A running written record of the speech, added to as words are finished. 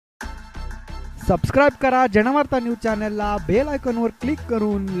Subscribe करा Janvarta news चॅनलला, bell आयकॉनवर क्लिक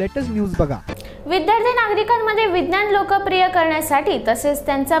करून लेटेस्ट न्यूज बघा। विद्यार्थी नागरिकांमध्ये विज्ञान लोकप्रिय करण्यासाठी तसेच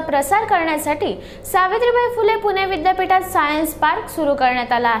त्यांचा प्रसार करण्यासाठी सावित्रीबाई फुले पुणे विद्यापीठात सायन्स पार्क सुरू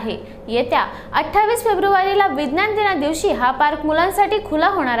करण्यात आला आहे। येत्या 28 फेब्रुवारीला विज्ञान दिना दिवशी हा पार्क मुलांसाठी खुला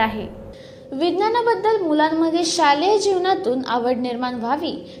होणार आहे। विज्ञानाबद्दल मुलांमध्ये शालेय जीवनातून आवड निर्माण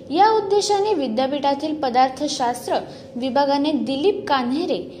व्हावी या उद्देशाने विद्यापीठातील पदार्थशास्त्र विभागाने दिलीप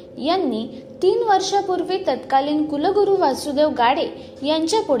कान्हेरे यांनी 3 वर्षापूर्वी तत्कालीन कुलगुरू वासुदेव गाडे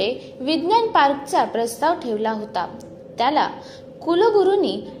यांच्या पुढे विज्ञान पार्कचा प्रस्ताव ठेवला होता। त्याला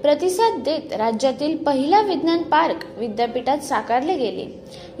कुलगुरूंनी प्रतिसाद देत राज्यातील पहिला विज्ञान पार्क विद्यापीठात साकारले गेले।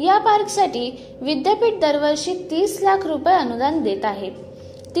 या पार्कसाठी विद्यापीठ दरवर्षी 30 लाख रुपये अनुदान देत आहे।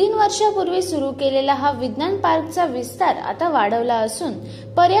 3 वर्षापूर्वी सुरू केलेला हा विज्ञान पार्कचा विस्तार आता वाढवला असून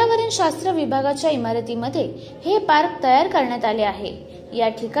पर्यावरण शास्त्र विभागाच्या इमारतीमध्ये हे पार्क तयार करण्यात आले आहे। या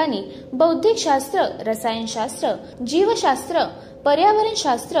ठिकाणी बौद्धिक शास्त्र, रसायनशास्त्र, जीवशास्त्र, पर्यावरण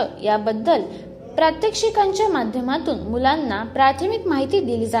शास्त्र याबद्दल प्रात्यक्षिकांच्या माध्यमातून मुलांना प्राथमिक माहिती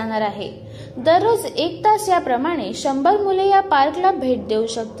दिली जाणार आहे। दररोज 1 तास याप्रमाणे 100 मुले या पार्कला भेट देऊ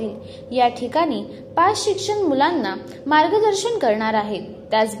शकतील। या ठिकाणी 5 शिक्षक मुलांना मार्गदर्शन करणार आहेत।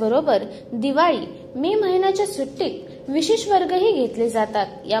 त्याचबरोबर दिवाळी, मे महिन्याच्या सुट्टीत विशेष वर्गही घेतले जातात।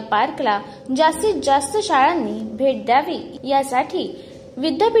 या पार्कला जास्तीत जास्त शाळांनी भेट द्यावी यासाठी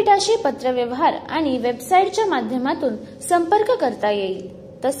विद्यापीठाशी पत्रव्यवहार आणि वेबसाईटच्या माध्यमातून संपर्क करता येईल।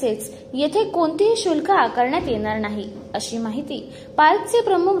 तसेच येथे कोणतेही शुल्क आकारण्यात येणार नाही, अशी माहिती पार्कचे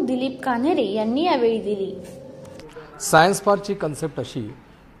प्रमुख दिलीप कान्हेरे यांनी यावेळी दिली। सायन्स पार्कची कन्सेप्ट अशी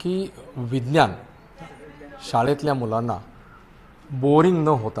की विज्ञान शाळेतल्या मुलांना बोरिंग न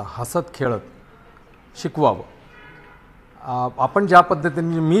होता हसत खेळत शिकवावं। आपण ज्या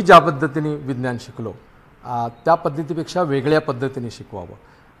पद्धतीने मी ज्या पद्धतीने विज्ञान शिकलो त्या पद्धतीपेक्षा वेगळ्या पद्धतीने शिकवावं।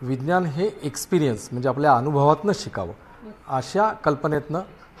 विज्ञान हे एक्सपिरियन्स म्हणजे आपल्या अनुभवातून शिकावं, अशा कल्पनेतनं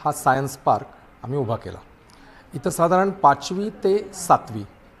हा सायन्स पार्क आम्ही उभा केला। इथं साधारण 5वी ते 7वी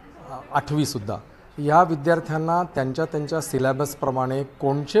 8वी सुद्धा या विद्यार्थ्यांना त्यांच्या सिलेबसप्रमाणे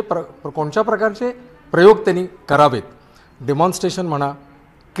कोणत्या प्रकारचे प्रयोग त्यांनी करावेत, डेमॉन्स्ट्रेशन म्हणा,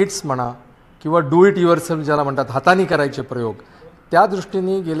 किट्स म्हणा किंवा डू इट युअरसेल्फ ज्याला म्हणतात हाताने करायचे प्रयोग, त्या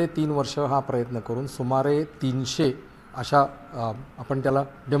दृष्टीने गेले 3 वर्ष हा प्रयत्न करून सुमारे 300 अशा आपण त्याला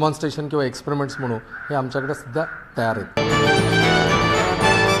डेमॉन्स्ट्रेशन किंवा एक्सपेरिमेंट्स म्हणू हे आमच्याकडे सध्या तयार आहेत।